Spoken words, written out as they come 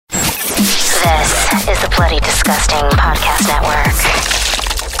is the Bloody Disgusting Podcast Network.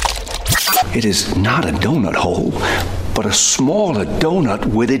 It is not a donut hole, but a smaller donut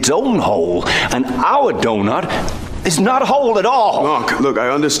with its own hole. And our donut is not a hole at all. Look, I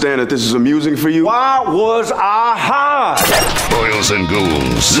understand that this is amusing for you. Why was I hired? Boils and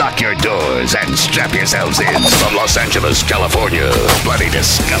ghouls, lock your doors and strap yourselves in. From Los Angeles, California, Bloody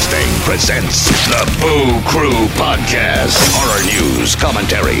Disgusting presents the Boo Crew Podcast. Horror news,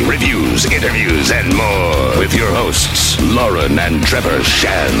 commentary, reviews, interviews, and more. With your hosts, Lauren and Trevor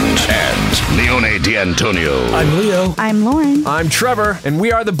Shand and Leone D'Antonio. I'm Leo. I'm Lauren. I'm Trevor, and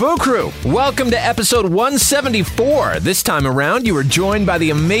we are the Boo Crew. Welcome to episode 174. This time around, you are joined by the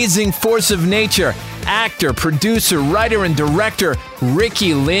amazing force of nature, actor, producer, writer, and director,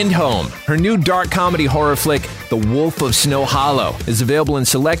 Riki Lindhome. Her new dark comedy horror flick, The Wolf of Snow Hollow, is available in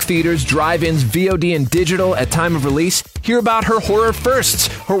select theaters, drive-ins, VOD, and digital at time of release. Hear about her horror firsts,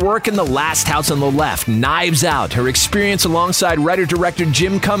 her work in The Last House on the Left, Knives Out, her experience alongside writer-director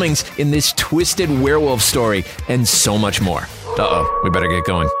Jim Cummings in this twisted werewolf story, and so much more. Uh-oh, we better get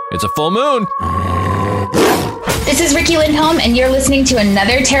going. It's a full moon. This is Riki Lindhome, and you're listening to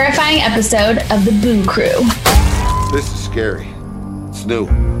another terrifying episode of the Boo Crew. This is scary. It's new.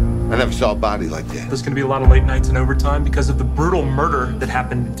 I never saw a body like that. There's going to be a lot of late nights and overtime because of the brutal murder that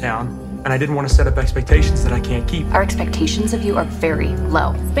happened in town, and I didn't want to set up expectations that I can't keep. Our expectations of you are very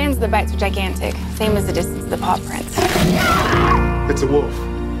low. Spans of the bites are gigantic, same as the distance of the paw prints. It's a wolf.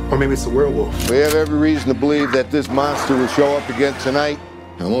 Or maybe it's a werewolf. We have every reason to believe that this monster will show up again tonight.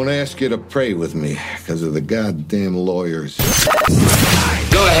 I won't ask you to pray with me because of the goddamn lawyers.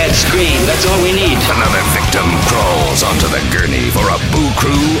 Go ahead, scream. That's all we need. Another victim crawls onto the gurney for a Boo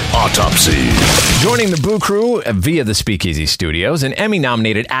Crew autopsy. Joining the Boo Crew via the Speakeasy Studios, an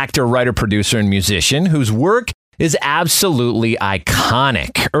Emmy-nominated actor, writer, producer, and musician whose work is absolutely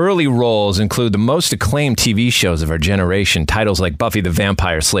iconic. Early roles include the most acclaimed TV shows of our generation, titles like Buffy the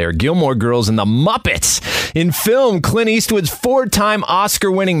Vampire Slayer, Gilmore Girls, and The Muppets. In film, Clint Eastwood's four-time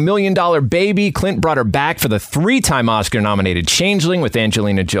Oscar-winning $1 Million Baby. Clint brought her back for the three-time Oscar-nominated Changeling with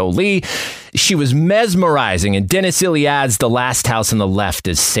Angelina Jolie. She was mesmerizing in Dennis Iliad's The Last House on the Left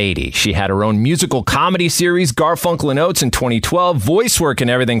as Sadie. She had her own musical comedy series, Garfunkel and Oates, in 2012, voice work in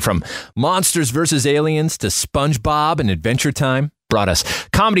everything from Monsters vs. Aliens to SpongeBob and Adventure Time. Brought us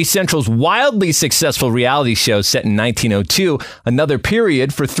Comedy Central's wildly successful reality show set in 1902, another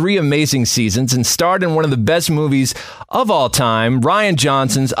period for 3 amazing seasons, and starred in one of the best movies of all time, Rian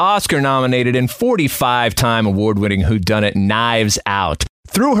Johnson's Oscar-nominated and 45-time award-winning whodunit Knives Out.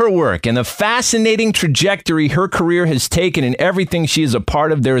 Through her work and the fascinating trajectory her career has taken in everything she is a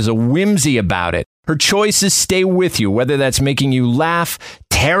part of, there is a whimsy about it. Her choices stay with you, whether that's making you laugh,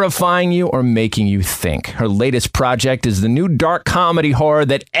 terrifying you, or making you think. Her latest project is the new dark comedy horror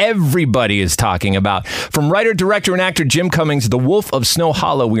that everybody is talking about. From writer, director, and actor Jim Cummings, The Wolf of Snow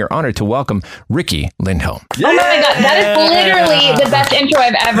Hollow, we are honored to welcome Riki Lindhome. Yeah. Oh my God, that is literally the best intro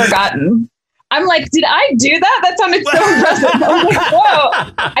I've ever gotten. I'm like, did I do that? That sounded so impressive. I'm like, whoa,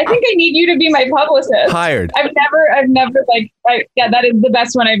 I think I need you to be my publicist. Hired. I've never that is the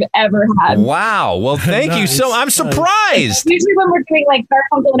best one I've ever had. Wow. Well, thank you so I'm surprised. Usually when we're doing like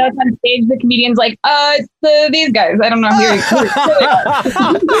Garfunkel and Oates on stage, the comedian's like, these guys, I don't know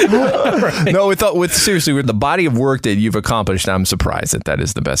who No, seriously, with the body of work that you've accomplished, I'm surprised that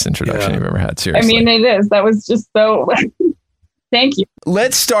is the best introduction you've ever had. Seriously. I mean, it is. That was just so... Thank you.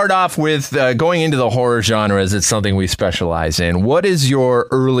 Let's start off with going into the horror genre, as it's something we specialize in. What is your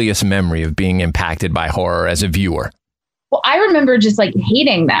earliest memory of being impacted by horror as a viewer? Well, I remember just like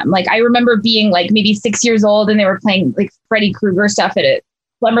hating them. Like I remember being like maybe 6 years old and they were playing like Freddy Krueger stuff at a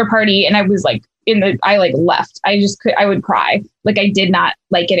slumber party. And I was like I left. I would cry. Like I did not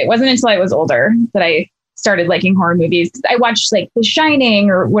like it. It wasn't until I was older that I started liking horror movies. I watched like The Shining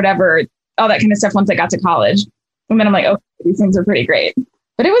or whatever, all that kind of stuff once I got to college. And then I'm like, okay, these things are pretty great.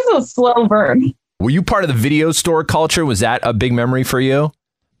 But it was a slow burn. Were you part of the video store culture? Was that a big memory for you?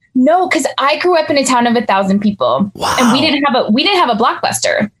 No, because I grew up in a town of 1,000 people. Wow. And we didn't have a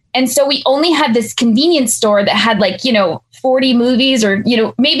Blockbuster. And so we only had this convenience store that had 40 movies or,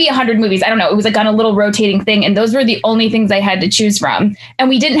 maybe 100 movies. I don't know. It was like on a little rotating thing. And those were the only things I had to choose from. And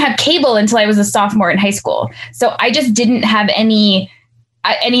we didn't have cable until I was a sophomore in high school. So I just didn't have any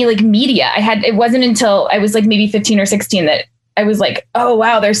media. It wasn't until I was like maybe 15 or 16 that I was like, oh,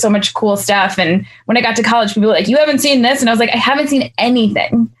 wow, there's so much cool stuff. And when I got to college, people were like, you haven't seen this? And I was like, I haven't seen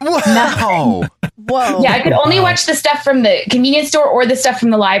anything. Wow. Nothing. Whoa. Yeah, I could only watch the stuff from the convenience store or the stuff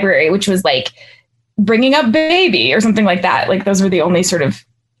from the library, which was like Bringing Up Baby or something like that. Like those were the only sort of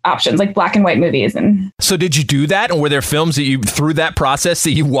options, like black and white movies. And so did you do that? And were there films that you, through that process,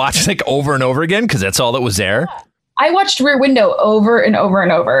 that you watched like over and over again? Because that's all that was there. I watched Rear Window over and over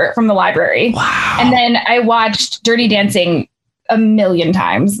and over from the library. Wow. And then I watched Dirty Dancing a million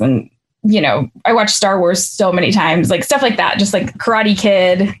times. And, I watched Star Wars so many times, like stuff like that, just like Karate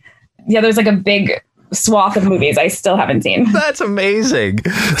Kid. Yeah, there's like a big swath of movies I still haven't seen. That's amazing.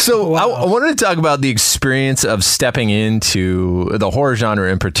 So wow. I wanted to talk about the experience of stepping into the horror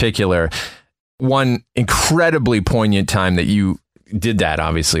genre in particular. One incredibly poignant time that you did that,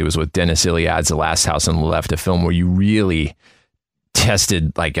 obviously, was with Dennis Iliad's The Last House on the Left, a film where you really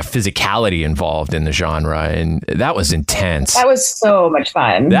tested like a physicality involved in the genre, and that was intense. That was so much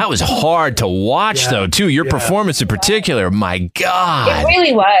fun. That was hard to watch though too. Your performance in particular, my God. It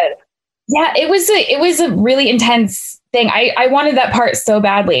really was. Yeah, it was a really intense thing. I wanted that part so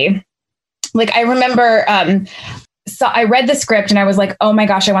badly. Like I remember so I read the script and I was like, oh my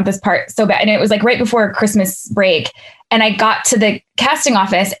gosh, I want this part so bad. And it was like right before Christmas break, and I got to the casting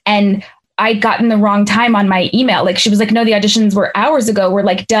office and I'd gotten the wrong time on my email. Like she was like, no, the auditions were hours ago. We're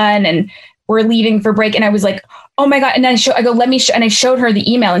like done and we're leaving for break. And I was like, oh my God. And then I go, let me show. And I showed her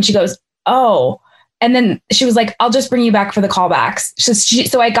the email and she goes, oh. And then she was like, I'll just bring you back for the callbacks.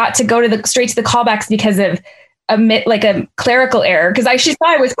 So I got to go to straight to the callbacks because of a clerical error. Cause she saw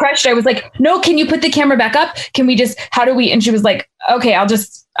I was crushed. I was like, no, can you put the camera back up? Can we just, and she was like, okay,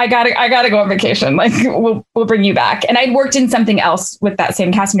 I gotta go on vacation. Like we'll bring you back. And I'd worked in something else with that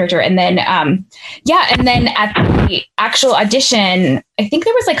same casting director. And then, and then at the actual audition, I think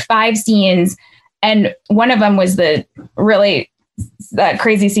there was like 5 scenes. And one of them was that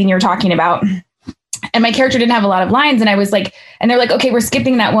crazy scene you're talking about. And my character didn't have a lot of lines. And I was like, and they're like, okay, we're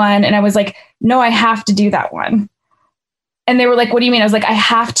skipping that one. And I was like, no, I have to do that one. And they were like, what do you mean? I was like, I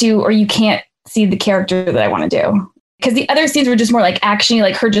have to, or you can't see the character that I want to do. Because the other scenes were just more like actiony,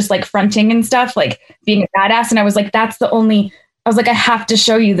 like her just like fronting and stuff, like being a badass. And I was like, I was like, I have to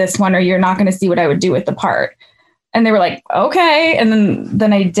show you this one or you're not going to see what I would do with the part. And they were like, okay. And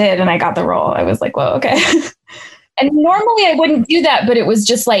then I did, and I got the role. I was like, well, okay. And normally I wouldn't do that, but it was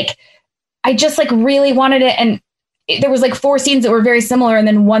just like, I just like really wanted it. And there was like 4 scenes that were very similar. And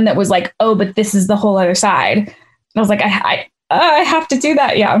then one that was like, oh, but this is the whole other side. And I was like, I have to do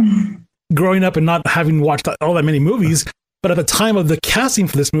that. Yeah. Growing up and not having watched all that many movies, but at the time of the casting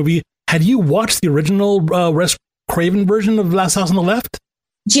for this movie, had you watched the original Wes Craven version of Last House on the Left?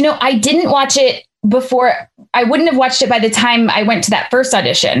 I didn't watch it before. I wouldn't have watched it by the time I went to that first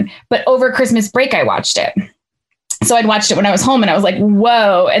audition, but over Christmas break, I watched it. So I'd watched it when I was home and I was like,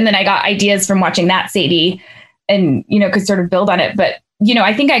 whoa. And then I got ideas from watching that, Sadie, and, could sort of build on it. But,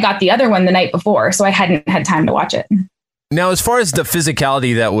 I think I got the other one the night before, so I hadn't had time to watch it. Now, as far as the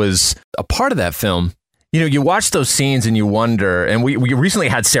physicality that was a part of that film, you watch those scenes and you wonder, and we recently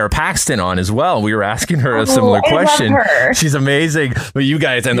had Sarah Paxton on as well. We were asking her a similar question. She's amazing. But you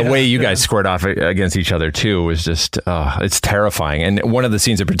guys, and the way you guys squared off against each other too, was just, it's terrifying. And one of the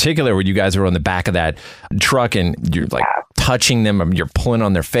scenes in particular where you guys were on the back of that truck and you're like touching them and you're pulling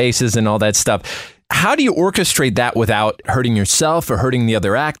on their faces and all that stuff. How do you orchestrate that without hurting yourself or hurting the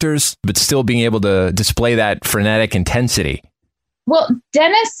other actors, but still being able to display that frenetic intensity? Well,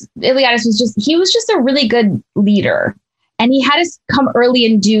 Dennis Iliadis was just a really good leader, and he had us come early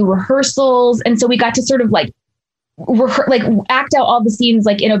and do rehearsals. And so we got to sort of like act out all the scenes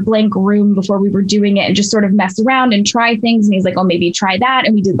like in a blank room before we were doing it and just sort of mess around and try things. And he's like, oh, maybe try that.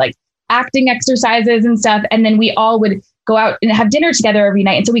 And we did like acting exercises and stuff. And then we all would go out and have dinner together every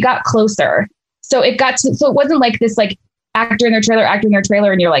night. And so we got closer. So it wasn't like this like actor in their trailer,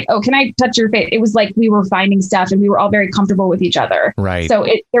 and you're like, oh, can I touch your face? It was like we were finding stuff and we were all very comfortable with each other. Right. So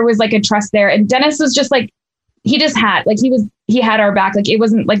there was like a trust there. And Dennis was just like, he had our back. Like it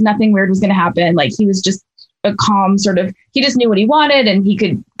wasn't like nothing weird was going to happen. Like he was just a calm sort of, he just knew what he wanted and he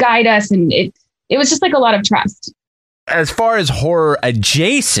could guide us. And it was just like a lot of trust. As far as horror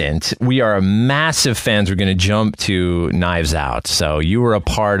adjacent, we are massive fans. We're going to jump to Knives Out. So you were a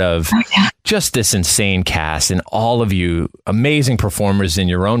part of just this insane cast, and all of you amazing performers in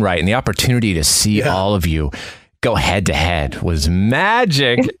your own right. And the opportunity to see all of you go head to head was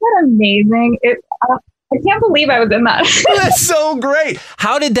magic. Isn't that amazing? I can't believe I was in that. That's so great.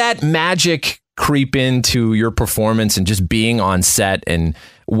 How did that magic creep into your performance and just being on set, and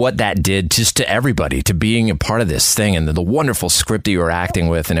what that did just to everybody, to being a part of this thing and the wonderful script that you were acting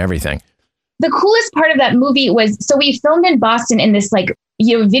with and everything? The coolest part of that movie was, so we filmed in Boston in this like,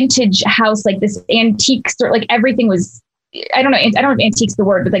 vintage house, like this antique store, like everything was, I don't know if antique's the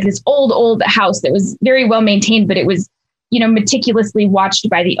word, but like this old house that was very well maintained, but it was, meticulously watched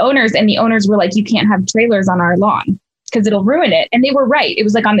by the owners, and the owners were like, you can't have trailers on our lawn. because it'll ruin it. And they were right. It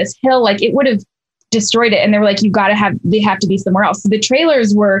was like on this hill, like it would have destroyed it. And they were like, they have to be somewhere else. So the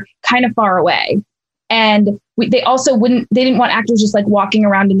trailers were kind of far away. And they didn't want actors just like walking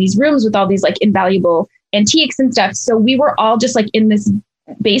around in these rooms with all these like invaluable antiques and stuff. So we were all just like in this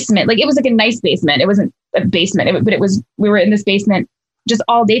basement. Like it was like a nice basement. It wasn't a basement, we were in this basement just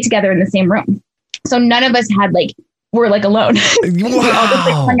all day together in the same room. So none of us were like alone. Wow. We all just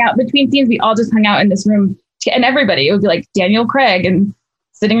like hung out between scenes. We all just hung out in this room and everybody, it would be like Daniel Craig and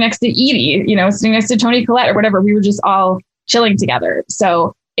sitting next to Edie, sitting next to Toni Collette or whatever. We were just all chilling together.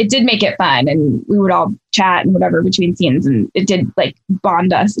 So it did make it fun, and we would all chat and whatever between scenes, and it did like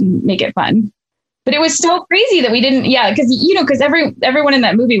bond us and make it fun. But it was so crazy that we didn't, because everyone in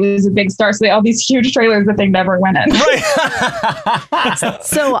that movie was a big star. So they had all these huge trailers that they never went in. Right.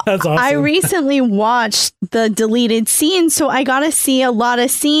 So awesome. I recently watched the deleted scenes. So I got to see a lot of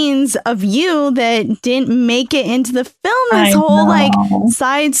scenes of you that didn't make it into the film. This whole like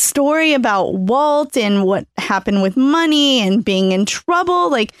side story about Walt and what happened with money and being in trouble.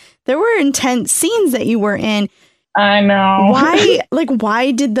 Like there were intense scenes that you were in. I know.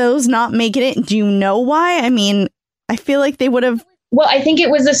 Why did those not make it in? Do you know why? I mean, I feel like they would have. Well, I think it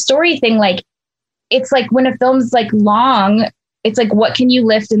was a story thing. Like, it's like when a film's like long, it's like, what can you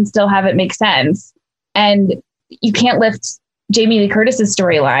lift and still have it make sense? And you can't lift Jamie Lee Curtis's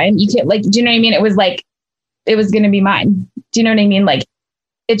storyline. You can't do you know what I mean? It was like, it was going to be mine. Do you know what I mean? Like,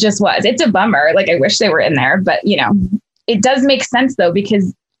 it just was. It's a bummer. Like, I wish they were in there, but it does make sense though,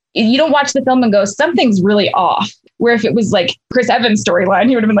 because you don't watch the film and go, something's really off. Where if it was like Chris Evans' storyline,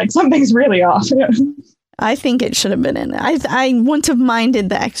 he would have been like, something's really off. I think it should have been in it. I wouldn't have minded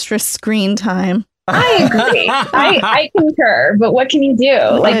the extra screen time. I agree. I concur. But what can you do?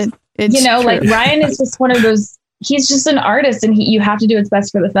 Like, like Ryan is just one of those, he's just an artist, and you have to do what's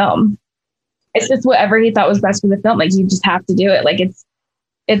best for the film. It's just whatever he thought was best for the film. Like, you just have to do it. Like,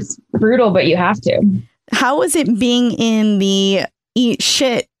 it's brutal, but you have to. How was it being in the eat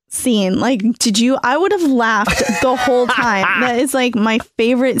shit scene? Like, I would have laughed the whole time. That is like my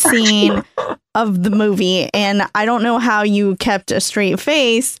favorite scene of the movie, and I don't know how you kept a straight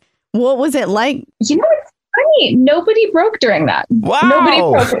face. What was it like? It's funny, nobody broke during that. Wow. Nobody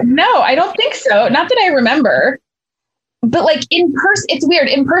broke. No, I don't think so, not that I remember. But like in person, it's weird.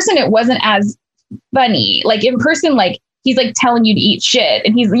 In person it wasn't as funny. Like in person, like he's like telling you to eat shit.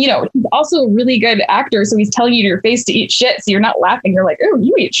 And he's, he's also a really good actor. So he's telling you to your face to eat shit. So you're not laughing. You're like, oh,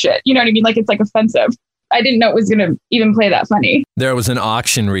 you eat shit. You know what I mean? Like, it's like offensive. I didn't know it was going to even play that funny. There was an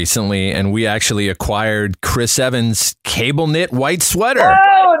auction recently, and we actually acquired Chris Evans' cable knit white sweater.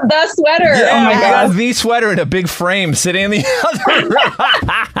 Oh, the sweater. Yeah, oh my God. The sweater in a big frame sitting in the other room.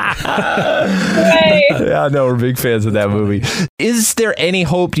 Yeah, no, we're big fans of that movie. Is there any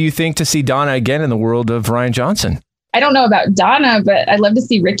hope, do you think, to see Donna again in the world of Rian Johnson? I don't know about Donna, but I'd love to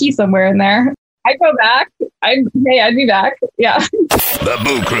see Riki somewhere in there. I'd go back. I'd be back. Yeah. The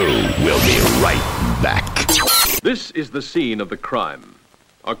Boo Crew will be right back. This is the scene of the crime.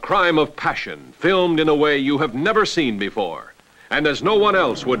 A crime of passion, filmed in a way you have never seen before, and as no one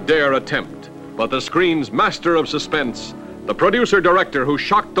else would dare attempt. But the screen's master of suspense, the producer-director who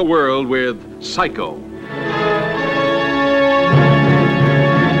shocked the world with Psycho.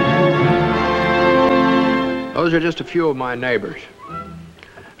 Those are just a few of my neighbors.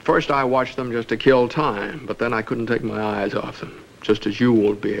 First, I watched them just to kill time, but then I couldn't take my eyes off them, just as you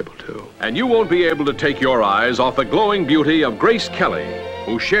won't be able to. And you won't be able to take your eyes off the glowing beauty of Grace Kelly,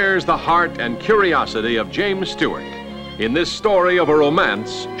 who shares the heart and curiosity of James Stewart in this story of a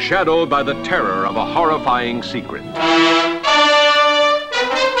romance shadowed by the terror of a horrifying secret.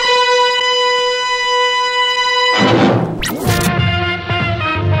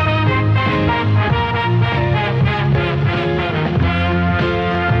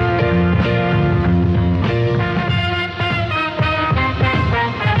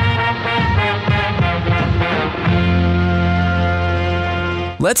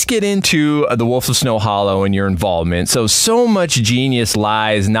 Let's get into The Wolf of Snow Hollow and your involvement. So much genius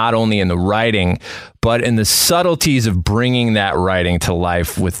lies not only in the writing, but in the subtleties of bringing that writing to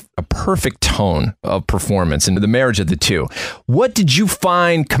life with a perfect tone of performance and the marriage of the two. What did you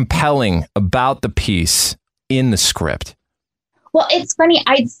find compelling about the piece in the script? Well, it's funny.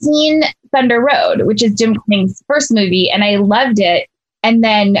 I'd seen Thunder Road, which is Jim Cummings' first movie, and I loved it. And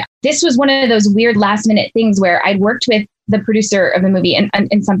then this was one of those weird last minute things where I'd worked with the producer of the movie and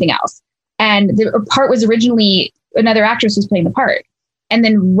something else. And the part was originally another actress was playing the part. And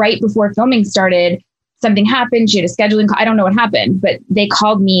then right before filming started, something happened. She had a scheduling call. I don't know what happened, but they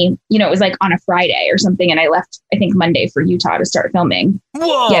called me, it was like on a Friday or something. And I left, I think Monday for Utah to start filming.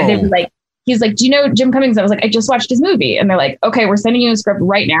 Whoa. Yeah. They were like, he's like, do you know Jim Cummings? I was like, I just watched his movie. And they're like, okay, we're sending you a script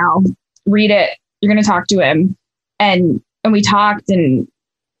right now. Read it. You're going to talk to him. And we talked, and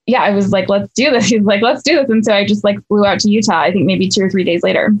yeah, I was like, let's do this. He's like, let's do this. And so I just like flew out to Utah, I think maybe 2 or 3 days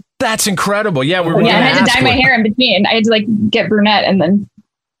later. That's incredible. Yeah. And I had to dye my hair in between. I had to like get brunette and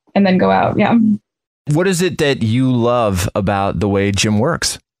then go out. Yeah. What is it that you love about the way Jim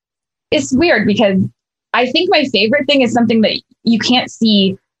works? It's weird because I think my favorite thing is something that you can't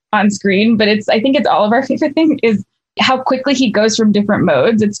see on screen, but I think it's all of our favorite thing is how quickly he goes from different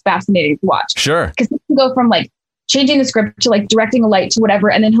modes. It's fascinating to watch. Sure. Because he can go from like changing the script to like directing a light to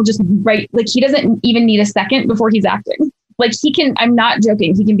whatever. And then he'll just write, like he doesn't even need a second before he's acting. Like he can, I'm not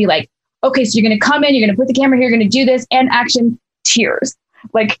joking. He can be like, okay, so you're going to come in, you're going to put the camera here, you're going to do this, and action, tears.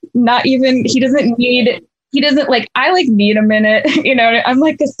 Like not even, he doesn't like, I like need a minute, you know, I'm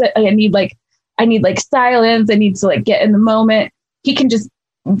like, I need silence. I need to like get in the moment. He can just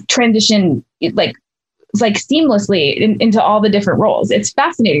transition like seamlessly into all the different roles. It's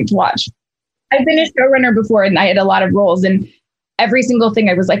fascinating to watch. I've been a showrunner before and I had a lot of roles, and every single thing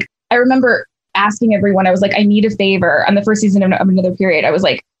I was like, I remember asking everyone, I was like, I need a favor on the first season of Another Period. I was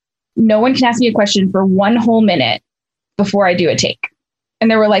like, no one can ask me a question for 1 whole minute before I do a take. And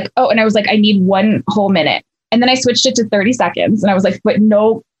they were like, oh, and I was like, I need 1 whole minute. And then I switched it to 30 seconds. And I was like, but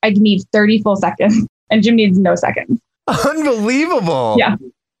no, I need 30 full seconds. And Jim needs no seconds. Unbelievable. Yeah.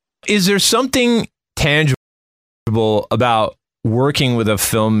 Is there something tangible about working with a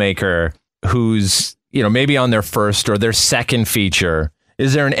filmmaker who's, you know, maybe on their first or their second feature?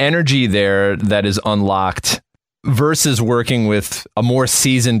 Is there an energy there that is unlocked versus working with a more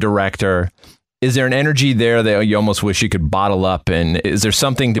seasoned director? Is there an energy there that you almost wish you could bottle up? And is there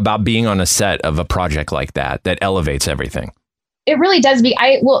something about being on a set of a project like that elevates everything? It really does be.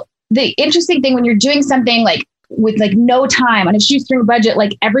 The interesting thing when you're doing something like with like no time on a shoestring budget,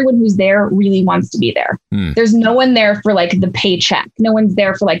 like everyone who's there really wants to be there. There's no one there for like the paycheck. No one's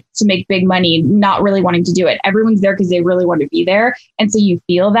there for like to make big money, not really wanting to do it. Everyone's there because they really want to be there. And so you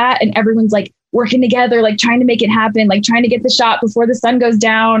feel that, and everyone's like working together, like trying to make it happen, like trying to get the shot before the sun goes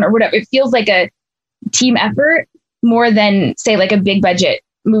down or whatever. It feels like a team effort more than say like a big budget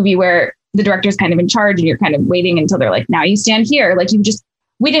movie where the director's kind of in charge and you're kind of waiting until they're like, now you stand here. Like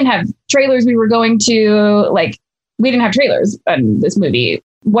we didn't have trailers we were going to, like, we didn't have trailers on this movie.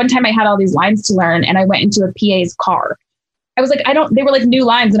 One time I had all these lines to learn and I went into a PA's car. I was like, they were like new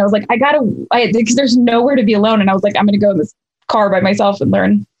lines. And I was like, because there's nowhere to be alone. And I was like, I'm going to go in this car by myself and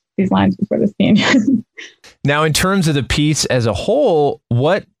learn these lines before the scene. Now, in terms of the piece as a whole,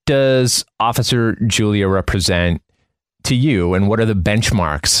 what does Officer Julia represent to you, and what are the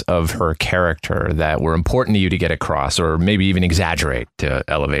benchmarks of her character that were important to you to get across, or maybe even exaggerate to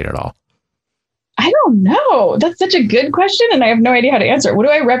elevate it all? I don't know. That's such a good question, and I have no idea how to answer it. What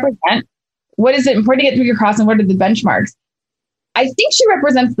do I represent? What is it important to get across, and what are the benchmarks? I think she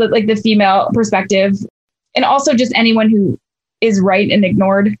represents the female perspective, and also just anyone who is right and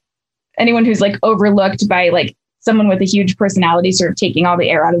ignored, anyone who's like overlooked by like someone with a huge personality, sort of taking all the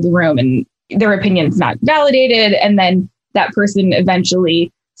air out of the room and their opinion's not validated. And then that person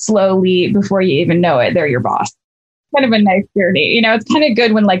eventually, slowly, before you even know it, they're your boss. Kind of a nice journey. You know, it's kind of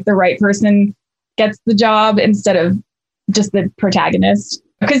good when like the right person gets the job instead of just the protagonist.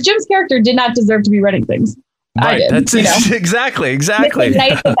 Because Jim's character did not deserve to be running things. Right. I did, That's exactly. It's like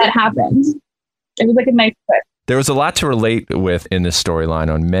nice that happened. It was like a nice fit. There was a lot to relate with in this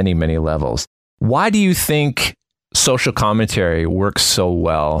storyline on many, many levels. Why do you think social commentary works so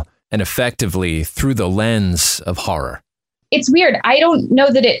well and effectively through the lens of horror? It's weird. I don't know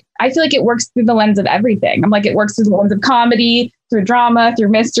that I feel like it works through the lens of everything. I'm like, it works through the lens of comedy, through drama, through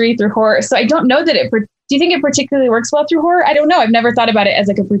mystery, through horror. So I don't know that do you think it particularly works well through horror? I don't know. I've never thought about it as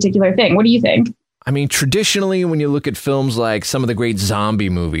like a particular thing. What do you think? I mean, traditionally, when you look at films like some of the great zombie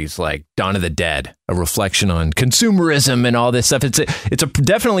movies like Dawn of the Dead, a reflection on consumerism and all this stuff, it's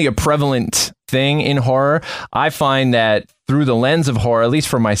definitely a prevalent thing in horror. I find that through the lens of horror, at least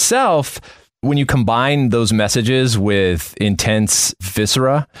for myself, when you combine those messages with intense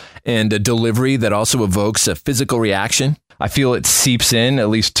viscera and a delivery that also evokes a physical reaction, I feel it seeps in, at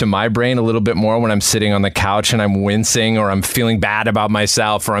least to my brain, a little bit more when I'm sitting on the couch and I'm wincing, or I'm feeling bad about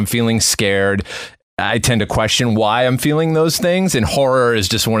myself, or I'm feeling scared. I tend to question why I'm feeling those things. And horror is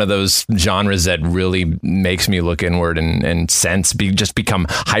just one of those genres that really makes me look inward and just become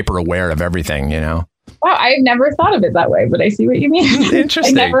hyper aware of everything, you know? Wow, I've never thought of it that way, but I see what you mean.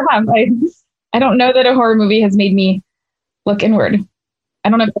 Interesting. I never have. I don't know that a horror movie has made me look inward. I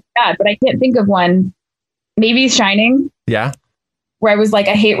don't know if it's bad, but I can't think of one. Maybe Shining. Yeah. Where I was like,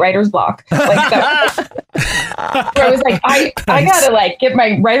 I hate writer's block. Like that. Where I was like, I gotta like get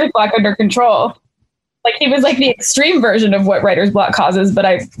my writer's block under control. Like he was like the extreme version of what writer's block causes, but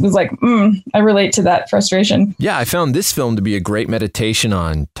I was like, I relate to that frustration. Yeah, I found this film to be a great meditation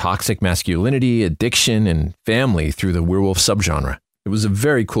on toxic masculinity, addiction, and family through the werewolf subgenre. It was a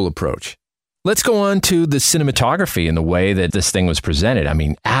very cool approach. Let's go on to the cinematography and the way that this thing was presented. I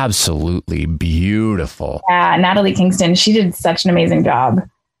mean, absolutely beautiful. Yeah, Natalie Kingston, she did such an amazing job.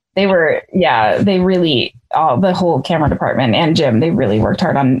 They really, the whole camera department and Jim, they really worked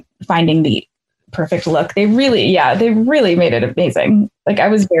hard on finding the perfect look. They really made it amazing. Like I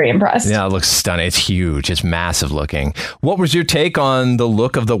was very impressed. Yeah, it looks stunning. It's huge. It's massive looking. What was your take on the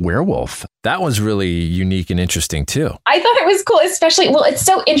look of the werewolf? That was really unique and interesting too. I thought it was cool, especially, well, it's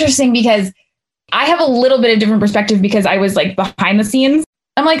so interesting because I have a little bit of different perspective because I was like behind the scenes.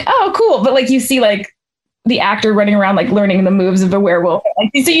 I'm like, oh, cool. But like you see like the actor running around, like learning the moves of a werewolf.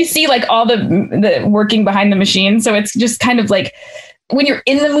 So you see like all the working behind the machine. So it's just kind of like, when you're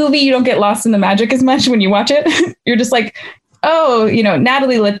in the movie, you don't get lost in the magic as much when you watch it. You're just like, oh,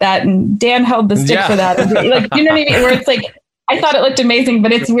 Natalie lit that and Dan held the stick for that. Like, you know what I mean? Where it's like, I thought it looked amazing,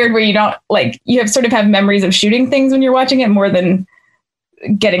 but it's weird where you don't like, you have sort of have memories of shooting things when you're watching it more than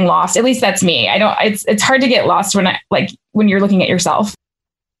getting lost. At least that's me. It's hard to get lost when you're looking at yourself.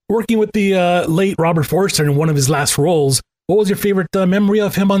 Working with the late Robert Forster in one of his last roles, what was your favorite memory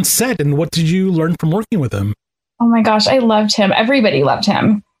of him on set and what did you learn from working with him? Oh my gosh, I loved him. Everybody loved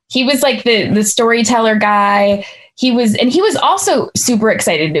him. He was like the storyteller guy. He was also super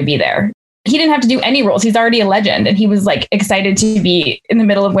excited to be there. He didn't have to do any roles. He's already a legend. And he was like excited to be in the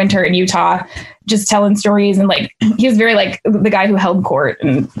middle of winter in Utah, just telling stories. And like, he was very like the guy who held court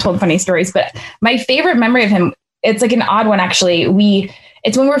and told funny stories. But my favorite memory of him, it's like an odd one, actually.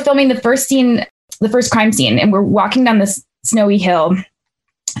 It's when we were filming the first crime scene, and we're walking down this snowy hill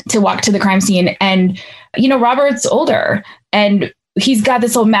to walk to the crime scene. And, Robert's older and he's got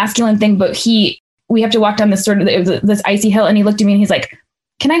this old masculine thing, but we have to walk down this this icy hill. And he looked at me and he's like,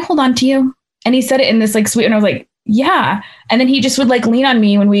 can I hold on to you? And he said it in this like sweet, and I was like, yeah. And then he just would like lean on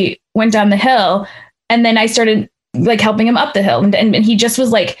me when we went down the hill. And then I started like helping him up the hill. And he just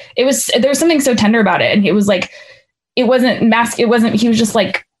was like, there was something so tender about it. And it was like, he was just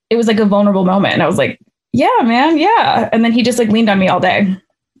like, it was like a vulnerable moment. And I was like, yeah, man. Yeah. And then he just like leaned on me all day.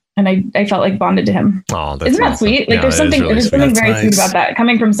 And I felt like bonded to him. Oh, that's Isn't that awesome. sweet? Like Yeah, there's something really very sweet about that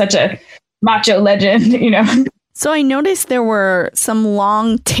coming from such a macho legend, So I noticed there were some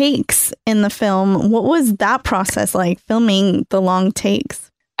long takes in the film. What was that process like, filming the long takes?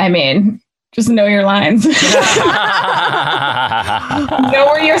 I mean, just know your lines. Know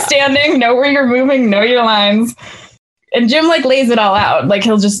where you're standing, know where you're moving, know your lines. And Jim like lays it all out. Like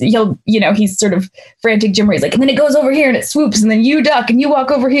he's sort of frantic Jim where he's like, and then it goes over here and it swoops and then you duck and you walk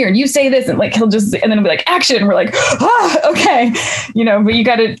over here and you say this and like and then it'll be like action. And we're like, okay. But you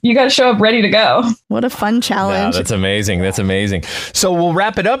gotta show up ready to go. What a fun challenge. Yeah, that's amazing. That's amazing. So we'll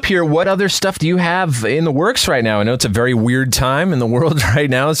wrap it up here. What other stuff do you have in the works right now? I know it's a very weird time in the world right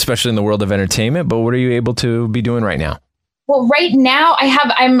now, especially in the world of entertainment, but what are you able to be doing right now? Well, right now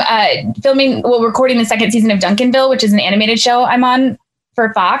I'm recording the second season of Duncanville, which is an animated show I'm on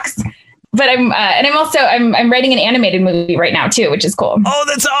for Fox. But I'm writing an animated movie right now too, which is cool. Oh,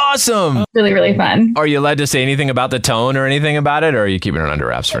 that's awesome. Really, really fun. Are you allowed to say anything about the tone or anything about it, or are you keeping it under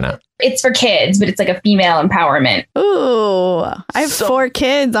wraps for now? It's for kids, but it's like a female empowerment. Ooh, I have 4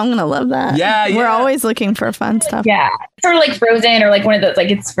 kids. I'm going to love that. Yeah. We're always looking for fun stuff. Yeah. Sort of like Frozen or like one of those,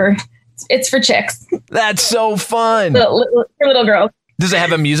 like it's for chicks. That's so fun. For little girls. Does it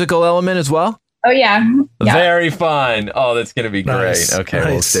have a musical element as well? Oh, yeah. Very fun. Oh, that's going to be great. Okay,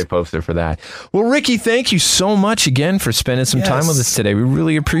 we'll stay posted for that. Well, Riki, thank you so much again for spending some time with us today. We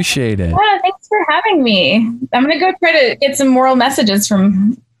really appreciate it. Yeah, thanks for having me. I'm going to go try to get some moral messages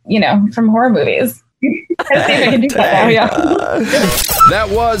from horror movies. See if I can do that now. Yeah. That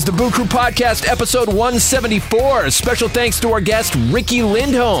was the Boo Crew Podcast, episode 174. Special thanks to our guest, Riki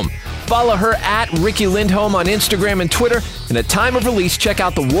Lindhome. Follow her at Riki Lindhome on Instagram and Twitter. And at time of release, check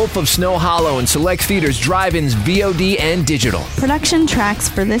out The Wolf of Snow Hollow in select theaters, drive-ins, VOD, and digital. Production tracks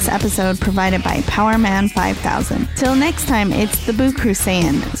for this episode provided by Powerman 5000. Till next time, it's the Boo Crew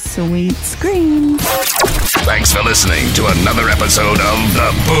saying, sweet screams. Thanks for listening to another episode of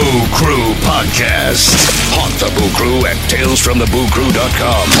the Boo Crew Podcast. Haunt the Boo Crew at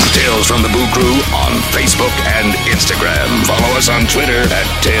talesfromthebooCrew.com. Tales from the Boo Crew on Facebook and Instagram. Follow us on Twitter at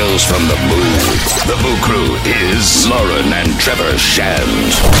Tales from the Boo. The Boo Crew is Lauren and Trevor Shand.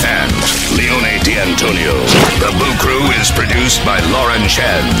 And Leone D'Antonio. The Boo Crew is produced by Lauren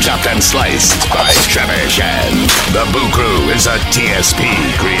Shand. Chopped and sliced by Trevor Shand. The Boo Crew is a TSP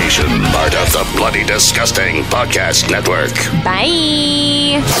creation. Part of the Bloody Disgusting Podcast Network.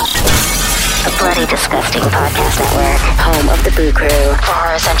 Bye. The Bloody Disgusting Podcast Network, home of the Boo Crew. For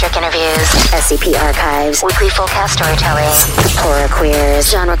horror-centric interviews, SCP archives, weekly full cast storytelling, horror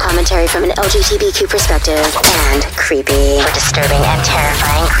queers, genre commentary from an LGBTQ perspective, and creepy. For disturbing and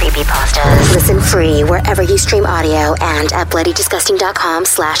terrifying creepypastas. Listen free wherever you stream audio and at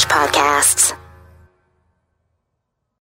bloodydisgusting.com/podcasts.